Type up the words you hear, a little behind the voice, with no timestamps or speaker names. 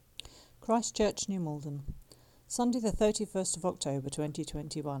Christ Church, New Malden, Sunday the 31st of October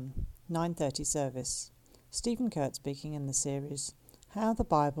 2021, 9:30 service. Stephen Kurt speaking in the series, How the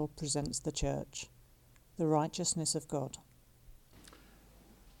Bible Presents the Church, the Righteousness of God.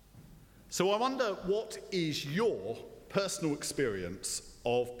 So I wonder, what is your personal experience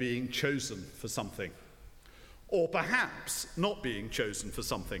of being chosen for something? Or perhaps not being chosen for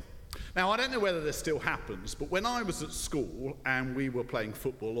something? Now, I don't know whether this still happens, but when I was at school and we were playing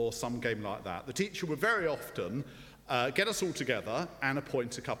football or some game like that, the teacher would very often get us all together and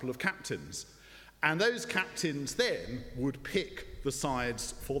appoint a couple of captains. And those captains then would pick the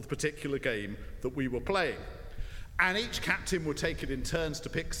sides for the particular game that we were playing. And each captain would take it in turns to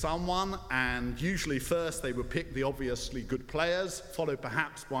pick someone, and usually first they would pick the obviously good players, followed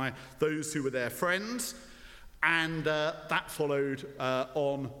perhaps by those who were their friends, and that followed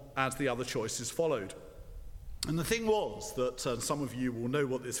on as the other choices followed. And the thing was that some of you will know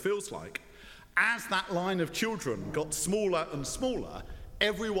what this feels like. As that line of children got smaller and smaller,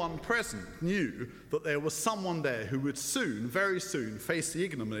 everyone present knew that there was someone there who would soon, very soon, face the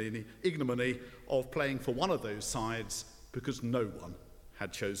ignominy of playing for one of those sides because no one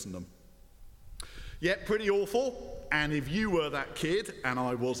had chosen them. Yet pretty awful, and if you were that kid, and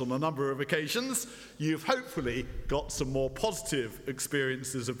I was on a number of occasions, you've hopefully got some more positive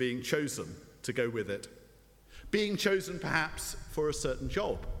experiences of being chosen to go with it. Being chosen perhaps for a certain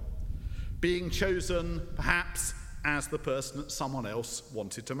job. Being chosen perhaps as the person that someone else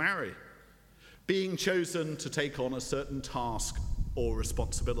wanted to marry. Being chosen to take on a certain task or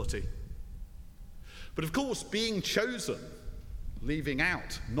responsibility. But of course, being chosen, leaving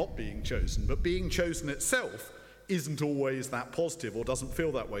out not being chosen, but being chosen itself isn't always that positive, or doesn't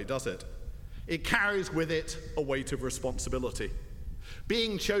feel that way, does it? It carries with it a weight of responsibility.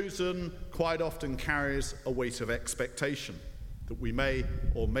 Being chosen quite often carries a weight of expectation that we may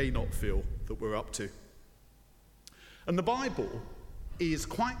or may not feel that we're up to. And the Bible is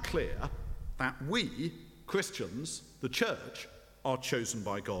quite clear that we, Christians, the church, are chosen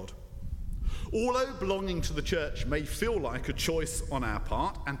by God. Although belonging to the church may feel like a choice on our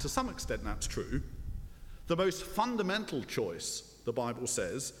part, and to some extent that's true, the most fundamental choice, the Bible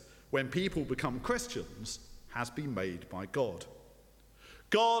says, when people become Christians, has been made by God.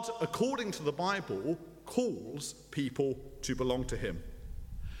 God, according to the Bible, calls people to belong to him.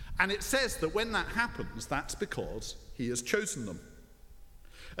 And it says that when that happens, that's because he has chosen them.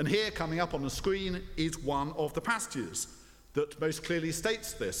 And here, coming up on the screen, is one of the passages that most clearly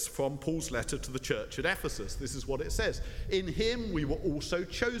states this from Paul's letter to the church at Ephesus. This is what it says. In him we were also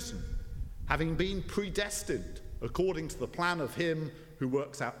chosen, having been predestined according to the plan of him who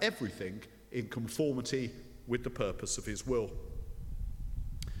works out everything in conformity with the purpose of his will.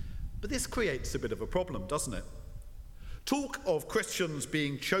 But this creates a bit of a problem, doesn't it? Talk of Christians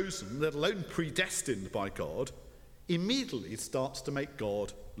being chosen, let alone predestined by God, immediately starts to make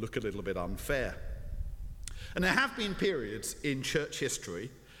God look a little bit unfair. And there have been periods in church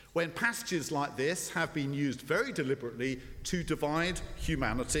history when passages like this have been used very deliberately to divide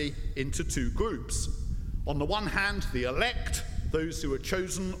humanity into two groups. On the one hand, the elect, those who are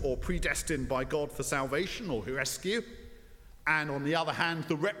chosen or predestined by God for salvation or who rescue, and on the other hand,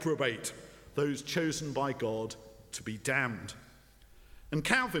 the reprobate, those chosen by God to be damned. And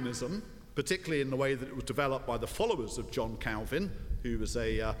Calvinism, particularly in the way that it was developed by the followers of John Calvin, who was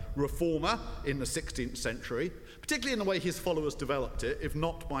a reformer in the 16th century, particularly in the way his followers developed it, if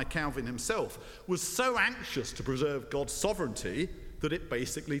not by Calvin himself, was so anxious to preserve God's sovereignty that it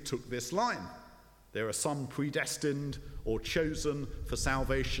basically took this line. There are some predestined or chosen for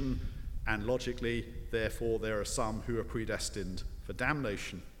salvation, and logically, therefore, there are some who are predestined for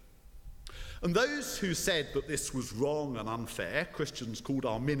damnation. And those who said that this was wrong and unfair, Christians called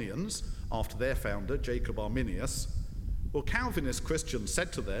Arminians, after their founder, Jacob Arminius, well, Calvinist Christians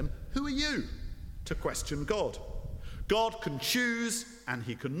said to them, who are you to question God? God can choose, and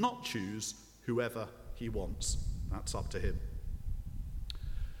he cannot choose whoever he wants. That's up to him.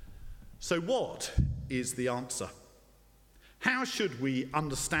 So what is the answer? How should we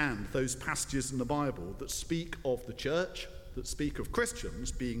understand those passages in the Bible that speak of the church, that speak of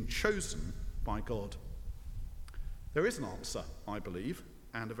Christians being chosen by God? There is an answer, I believe,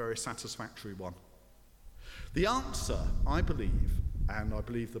 and a very satisfactory one. The answer, I believe, and I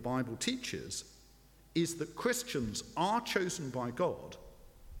believe the Bible teaches, is that Christians are chosen by God,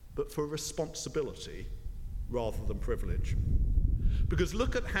 but for responsibility rather than privilege. Because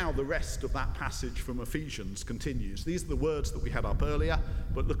look at how the rest of that passage from Ephesians continues. These are the words that we had up earlier,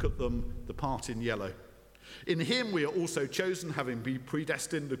 but look at them, the part in yellow. In him we are also chosen, having been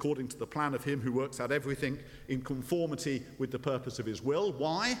predestined according to the plan of him who works out everything in conformity with the purpose of his will.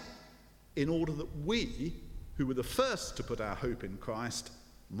 Why? in order that we, who were the first to put our hope in Christ,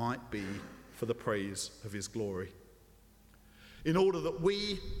 might be for the praise of his glory. In order that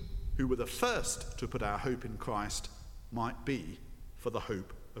we, who were the first to put our hope in Christ, might be for the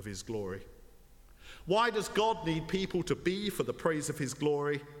hope of his glory. Why does God need people to be for the praise of his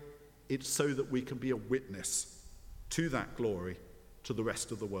glory? It's so that we can be a witness to that glory to the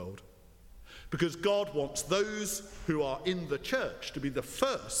rest of the world. Because God wants those who are in the church to be the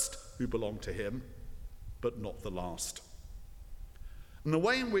first who belong to him, but not the last. And the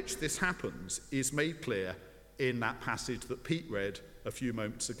way in which this happens is made clear in that passage that Pete read a few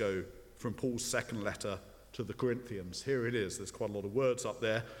moments ago from Paul's second letter to the Corinthians. Here it is. There's quite a lot of words up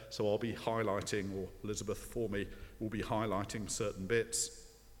there, so I'll be highlighting, or Elizabeth for me will be highlighting certain bits.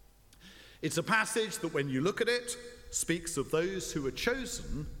 It's a passage that, when you look at it, speaks of those who are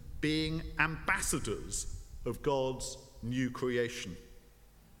chosen being ambassadors of God's new creation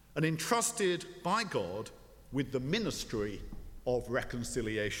and entrusted by God with the ministry of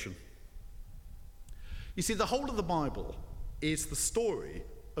reconciliation. You see, the whole of the Bible is the story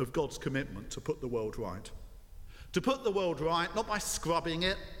of God's commitment to put the world right. To put the world right, not by scrubbing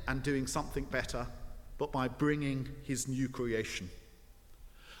it and doing something better, but by bringing his new creation.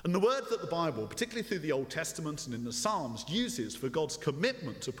 And the word that the Bible, particularly through the Old Testament and in the Psalms, uses for God's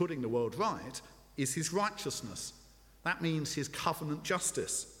commitment to putting the world right is his righteousness. That means his covenant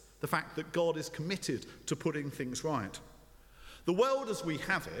justice, the fact that God is committed to putting things right. The world as we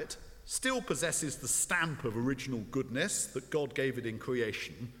have it still possesses the stamp of original goodness that God gave it in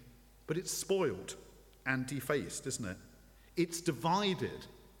creation, but it's spoiled and defaced, isn't it? It's divided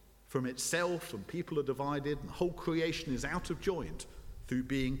from itself, and people are divided, and the whole creation is out of joint through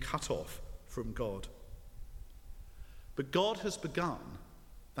being cut off from God. But God has begun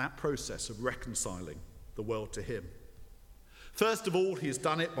that process of reconciling the world to him. First of all, he has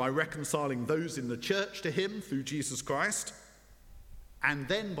done it by reconciling those in the church to him through Jesus Christ, and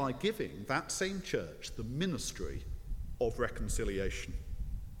then by giving that same church the ministry of reconciliation.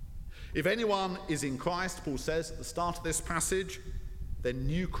 If anyone is in Christ, Paul says at the start of this passage, then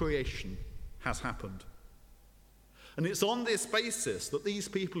new creation has happened. And it's on this basis that these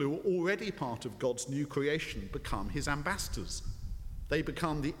people who are already part of God's new creation become his ambassadors. They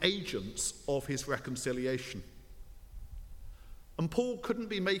become the agents of his reconciliation. And Paul couldn't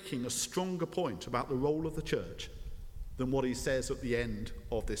be making a stronger point about the role of the church than what he says at the end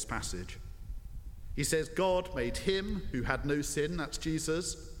of this passage. He says, God made him who had no sin, that's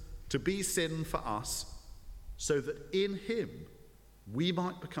Jesus, to be sin for us, so that in him we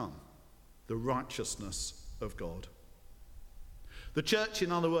might become the righteousness of God. The church,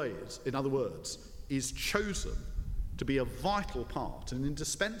 in other words, is chosen to be a vital part, an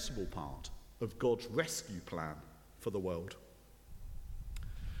indispensable part of God's rescue plan for the world.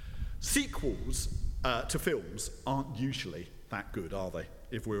 Sequels to films aren't usually that good, are they,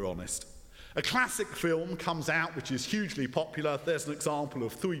 if we're honest? A classic film comes out which is hugely popular. There's an example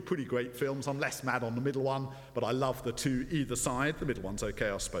of 3 pretty great films. I'm less mad on the middle one, but I love the 2 either side. The middle one's okay,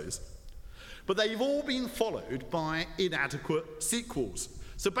 I suppose. But they've all been followed by inadequate sequels.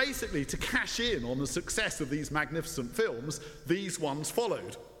 So basically, to cash in on the success of these magnificent films, these ones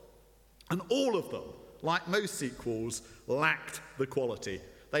followed. And all of them, like most sequels, lacked the quality.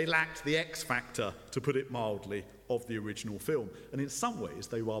 They lacked the X factor, to put it mildly, of the original film. And in some ways,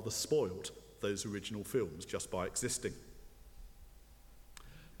 they rather spoiled those original films just by existing.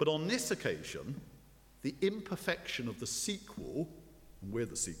 But on this occasion, the imperfection of the sequel, and we're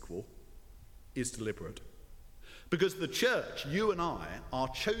the sequel, is deliberate. Because the church, you and I, are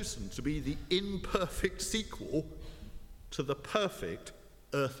chosen to be the imperfect sequel to the perfect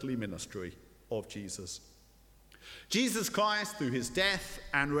earthly ministry of Jesus. Jesus Christ, through his death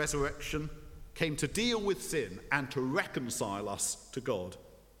and resurrection, came to deal with sin and to reconcile us to God.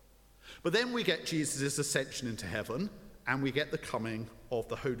 But then we get Jesus' ascension into heaven, and we get the coming of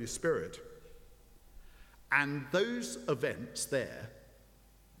the Holy Spirit. And those events there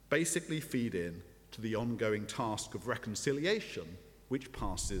basically feed in to the ongoing task of reconciliation, which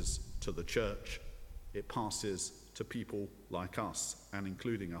passes to the church. It passes to people like us, and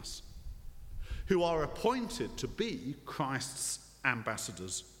including us, who are appointed to be Christ's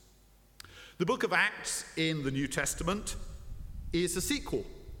ambassadors. The book of Acts in the New Testament is a sequel.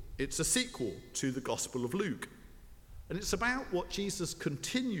 It's a sequel to the Gospel of Luke. And it's about what Jesus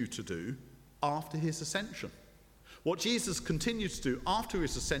continued to do after his ascension. What Jesus continued to do after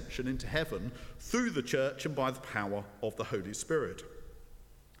his ascension into heaven through the church and by the power of the Holy Spirit.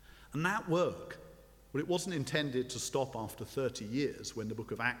 And that work, well, it wasn't intended to stop after 30 years when the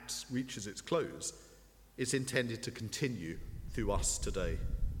book of Acts reaches its close. It's intended to continue through us today.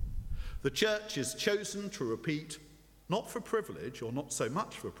 The church is chosen to repeat, not for privilege, or not so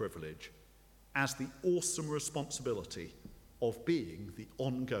much for privilege, as the awesome responsibility of being the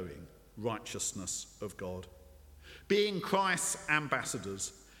ongoing righteousness of God. Being Christ's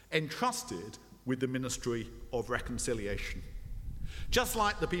ambassadors, entrusted with the ministry of reconciliation. Just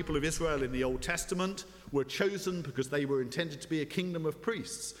like the people of Israel in the Old Testament were chosen because they were intended to be a kingdom of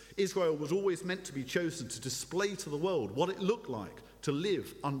priests, Israel was always meant to be chosen to display to the world what it looked like to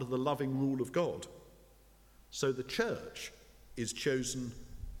live under the loving rule of God. So the church is chosen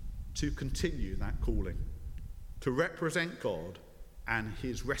to continue that calling, to represent God and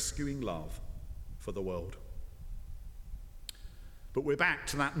his rescuing love for the world. But we're back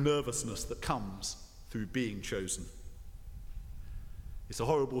to that nervousness that comes through being chosen. It's a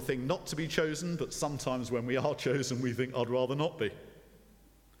horrible thing not to be chosen, but sometimes when we are chosen, we think, I'd rather not be,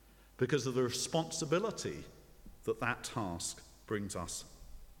 because of the responsibility that that task brings us.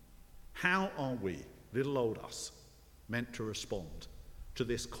 How are we, little old us, meant to respond to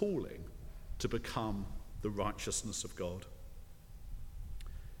this calling to become the righteousness of God?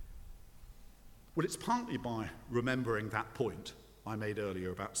 Well, it's partly by remembering that point I made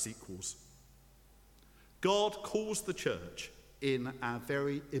earlier about sequels. God calls the church in our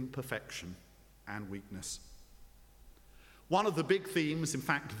very imperfection and weakness. One of the big themes, in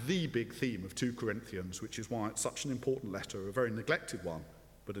fact, the big theme of 2 Corinthians, which is why it's such an important letter, a very neglected one,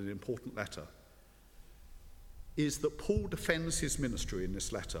 but an important letter, is that Paul defends his ministry in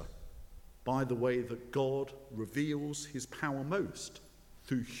this letter by the way that God reveals his power most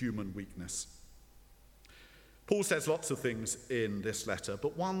through human weakness. Paul says lots of things in this letter,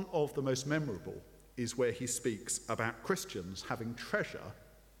 but one of the most memorable is where he speaks about Christians having treasure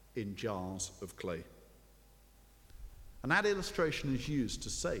in jars of clay. And that illustration is used to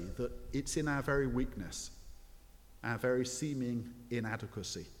say that it's in our very weakness, our very seeming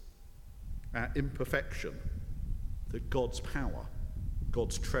inadequacy, our imperfection, that God's power,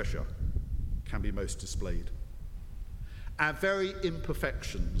 God's treasure, can be most displayed. Our very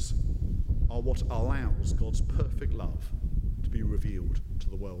imperfections are what allows God's perfect love to be revealed to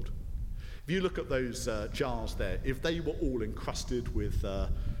the world. If you look at those jars there, if they were all encrusted with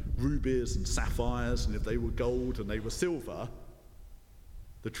rubies and sapphires, and if they were gold and they were silver,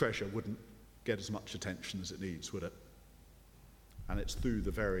 the treasure wouldn't get as much attention as it needs, would it? And it's through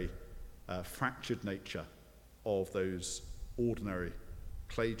the very fractured nature of those ordinary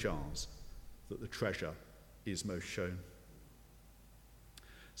clay jars that the treasure is most shown.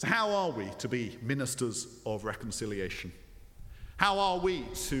 So how are we to be ministers of reconciliation? How are we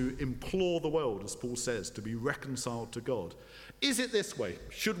to implore the world, as Paul says, to be reconciled to God? Is it this way?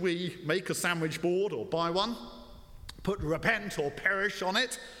 Should we make a sandwich board or buy one, put repent or perish on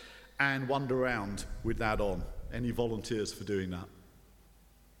it, and wander around with that on? Any volunteers for doing that?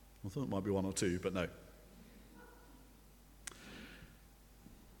 I thought it might be one or two, but no.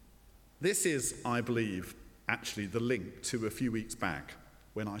 This is, I believe, actually the link to a few weeks back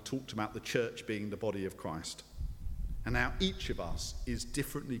when I talked about the church being the body of Christ. And now each of us is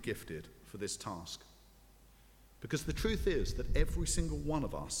differently gifted for this task. Because the truth is that every single one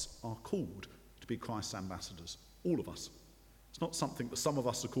of us are called to be Christ's ambassadors. All of us. It's not something that some of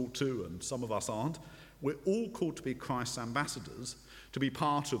us are called to and some of us aren't. We're all called to be Christ's ambassadors, to be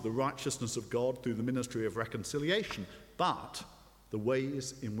part of the righteousness of God through the ministry of reconciliation. But the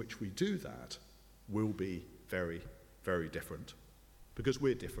ways in which we do that will be very, very different. Because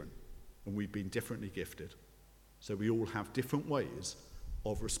we're different and we've been differently gifted. So we all have different ways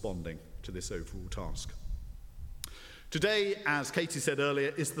of responding to this overall task. Today, as Katie said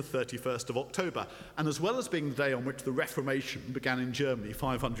earlier, is the 31st of October. And as well as being the day on which the Reformation began in Germany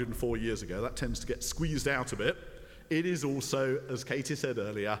 504 years ago, that tends to get squeezed out a bit, it is also, as Katie said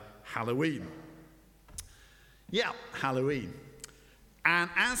earlier, Halloween. Yeah, Halloween. And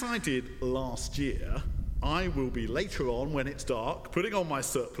as I did last year, I will be later on, when it's dark, putting on my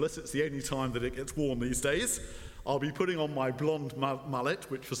surplice. It's the only time that it gets worn these days. I'll be putting on my blonde mullet,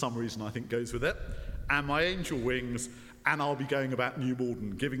 which for some reason I think goes with it, and my angel wings, and I'll be going about New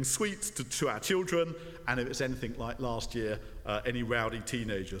Malden, giving sweets to our children, and if it's anything like last year, any rowdy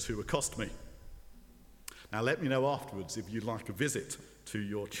teenagers who accost me. Now let me know afterwards if you'd like a visit to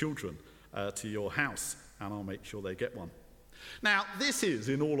your children, to your house, and I'll make sure they get one. Now, this is,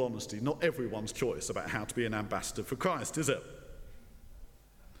 in all honesty, not everyone's choice about how to be an ambassador for Christ, is it?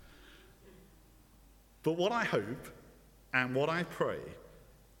 But what I hope and what I pray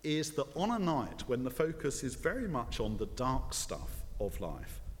is that on a night when the focus is very much on the dark stuff of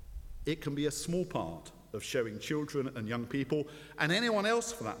life, it can be a small part of showing children and young people, and anyone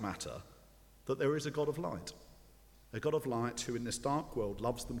else for that matter, that there is a God of light, a God of light who in this dark world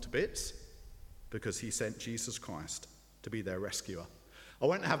loves them to bits because he sent Jesus Christ to be their rescuer. I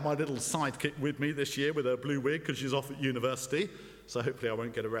won't have my little sidekick with me this year with her blue wig because she's off at university, so hopefully I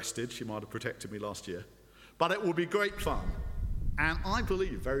won't get arrested. She might have protected me last year. But it will be great fun, and I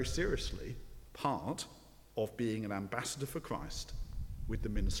believe very seriously part of being an ambassador for Christ with the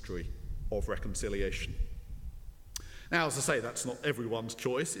ministry of reconciliation. Now, as I say, that's not everyone's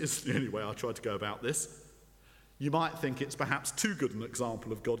choice. It's the only way I try to go about this. You might think it's perhaps too good an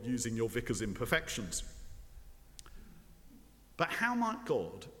example of God using your vicar's imperfections. But how might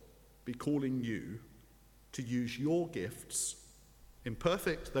God be calling you to use your gifts,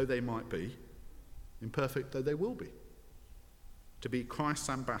 imperfect though they might be, imperfect though they will be, to be Christ's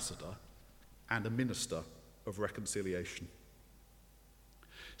ambassador and a minister of reconciliation?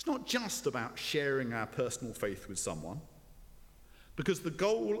 It's not just about sharing our personal faith with someone, because the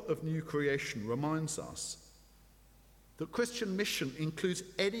goal of new creation reminds us that Christian mission includes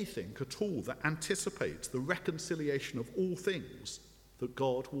anything at all that anticipates the reconciliation of all things that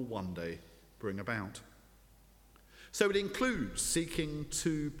God will one day bring about. So it includes seeking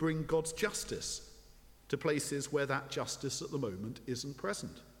to bring God's justice to places where that justice at the moment isn't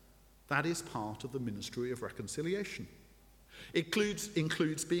present. That is part of the ministry of reconciliation. It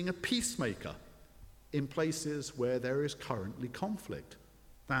includes being a peacemaker in places where there is currently conflict.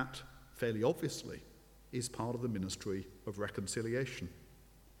 That, fairly obviously, is part of the ministry of reconciliation.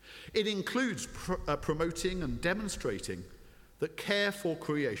 It includes promoting and demonstrating that care for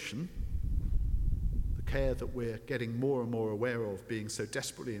creation, the care that we're getting more and more aware of being so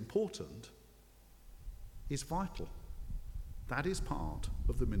desperately important, is vital. That is part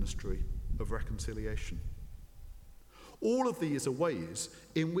of the ministry of reconciliation. All of these are ways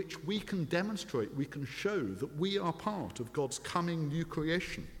in which we can demonstrate, we can show that we are part of God's coming new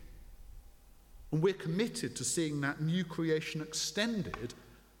creation. And we're committed to seeing that new creation extended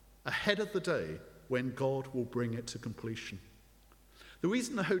ahead of the day when God will bring it to completion. The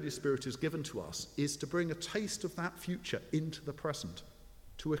reason the Holy Spirit is given to us is to bring a taste of that future into the present,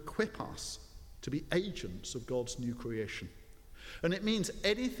 to equip us to be agents of God's new creation. And it means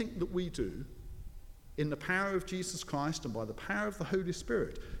anything that we do in the power of Jesus Christ and by the power of the Holy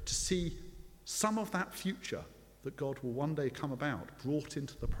Spirit to see some of that future that God will one day come about brought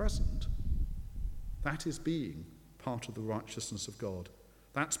into the present, that is being part of the righteousness of God.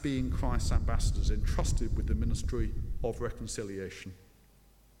 That's being Christ's ambassadors entrusted with the ministry of reconciliation.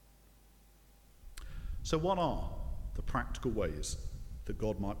 So what are the practical ways that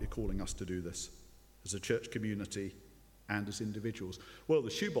God might be calling us to do this as a church community and as individuals? Well, the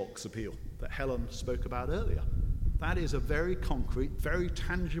shoebox appeal that Helen spoke about earlier, that is a very concrete, very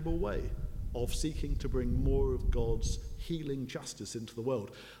tangible way of seeking to bring more of God's healing justice into the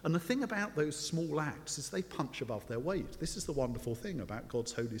world. And the thing about those small acts is they punch above their weight. This is the wonderful thing about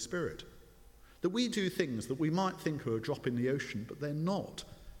God's Holy Spirit, that we do things that we might think are a drop in the ocean, but they're not,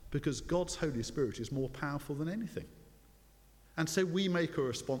 because God's Holy Spirit is more powerful than anything. And so we make a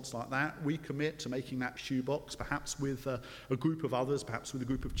response like that. We commit to making that shoebox, perhaps with a group of others, perhaps with a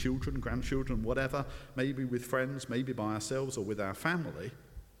group of children, grandchildren, whatever, maybe with friends, maybe by ourselves or with our family.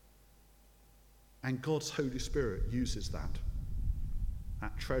 And God's Holy Spirit uses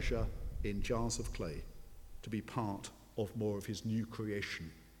that treasure in jars of clay, to be part of more of his new creation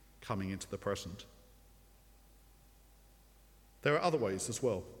coming into the present. There are other ways as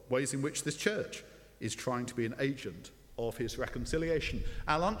well, ways in which this church is trying to be an agent of his reconciliation.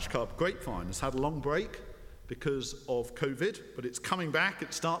 Our lunch club, Grapevine, has had a long break because of COVID, but it's coming back.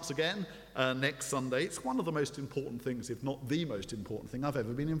 It starts again next Sunday. It's one of the most important things, if not the most important thing I've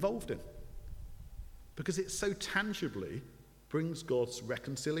ever been involved in, because it so tangibly brings God's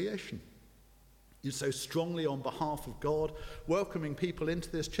reconciliation. It's so strongly on behalf of God, welcoming people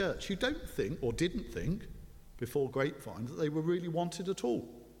into this church who don't think, or didn't think, before Grapevine, that they were really wanted at all.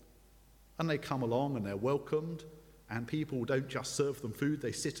 And they come along and they're welcomed, and people don't just serve them food,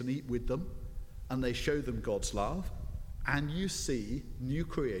 they sit and eat with them, and they show them God's love, and you see new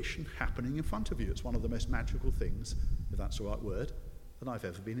creation happening in front of you. It's one of the most magical things, if that's the right word, that I've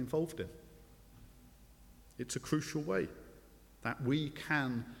ever been involved in. It's a crucial way that we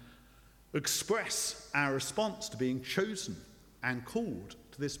can express our response to being chosen and called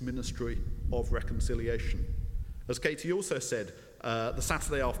to this ministry of reconciliation. As Katie also said, the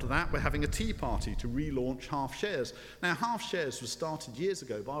Saturday after that, we're having a tea party to relaunch Half Shares. Now, Half Shares was started years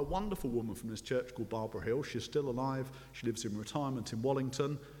ago by a wonderful woman from this church called Barbara Hill. She's still alive. She lives in retirement in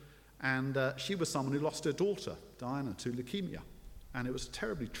Wallington. And she was someone who lost her daughter, Diana, to leukemia. And it was a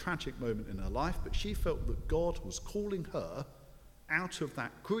terribly tragic moment in her life, but she felt that God was calling her out of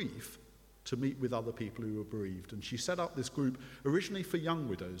that grief to meet with other people who were bereaved. And she set up this group originally for young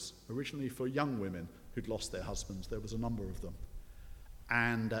widows, originally for young women who'd lost their husbands. There was a number of them.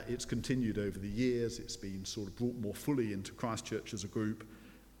 And it's continued over the years. It's been sort of brought more fully into Christchurch as a group.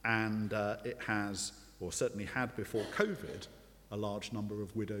 And it has, or certainly had before COVID, a large number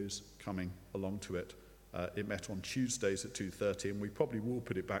of widows coming along to it. It met on Tuesdays at 2:30, and we probably will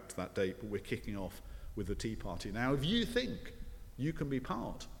put it back to that date, but we're kicking off with a tea party. Now, if you think you can be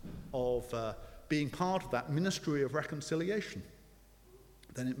part of being part of that ministry of reconciliation,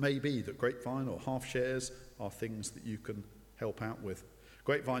 then it may be that Grapevine or Half Shares are things that you can help out with.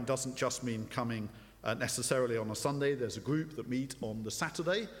 Grapevine doesn't just mean coming necessarily on a Sunday. There's a group that meet on the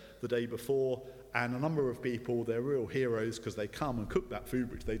Saturday, the day before, and a number of people, they're real heroes because they come and cook that food,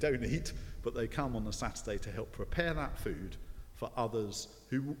 which they don't eat, but they come on the Saturday to help prepare that food for others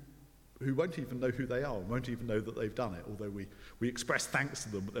who won't even know who they are, and won't even know that they've done it, although we express thanks to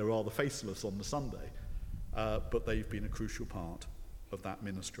them, but they're rather faceless on the Sunday. But they've been a crucial part of that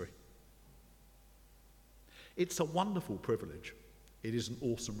ministry. It's a wonderful privilege. It is an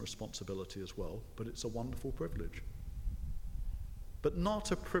awesome responsibility as well, but it's a wonderful privilege. But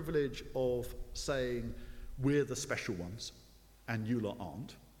not a privilege of saying, we're the special ones, and you lot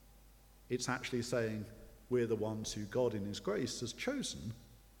aren't. It's actually saying, we're the ones who God in his grace has chosen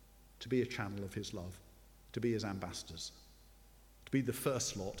to be a channel of his love, to be his ambassadors, to be the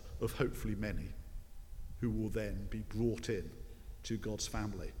first lot of hopefully many who will then be brought in to God's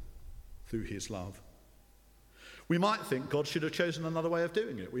family through his love. We might think God should have chosen another way of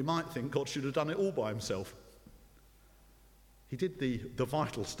doing it. We might think God should have done it all by himself. He did the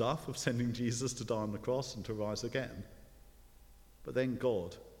vital stuff of sending Jesus to die on the cross and to rise again. But then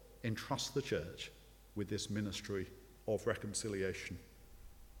God entrusts the church with this ministry of reconciliation.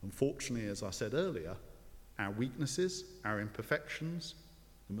 Unfortunately, as I said earlier, our weaknesses, our imperfections,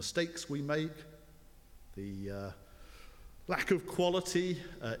 the mistakes we make, the lack of quality,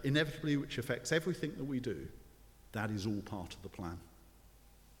 inevitably, which affects everything that we do, that is all part of the plan,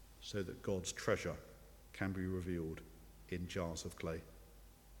 so that God's treasure can be revealed in jars of clay.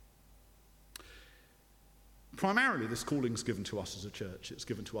 Primarily, this calling is given to us as a church. It's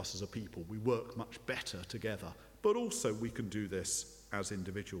given to us as a people. We work much better together, but also we can do this as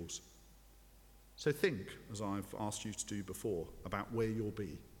individuals. So think, as I've asked you to do before, about where you'll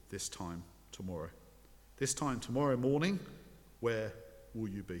be this time tomorrow. This time tomorrow morning, where will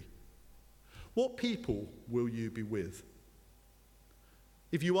you be? What people will you be with?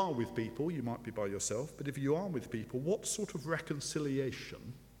 If you are with people, you might be by yourself, but if you are with people, what sort of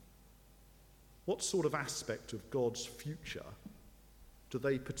reconciliation, what sort of aspect of God's future do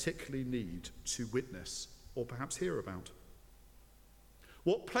they particularly need to witness or perhaps hear about?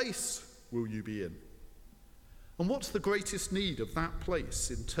 What place will you be in? And what's the greatest need of that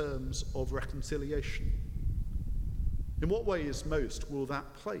place in terms of reconciliation? In what ways most will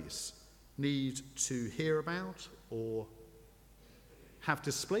that place need to hear about or have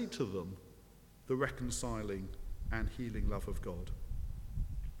displayed to them the reconciling and healing love of God?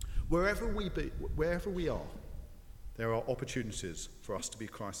 Wherever we are, there are opportunities for us to be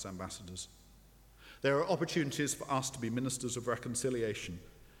Christ's ambassadors. There are opportunities for us to be ministers of reconciliation.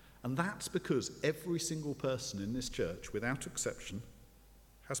 And that's because every single person in this church, without exception,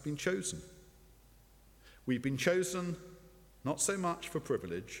 has been chosen. We've been chosen not so much for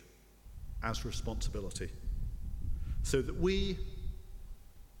privilege as responsibility, so that we,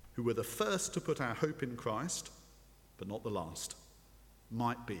 who were the first to put our hope in Christ, but not the last,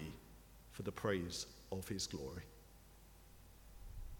 might be for the praise of his glory.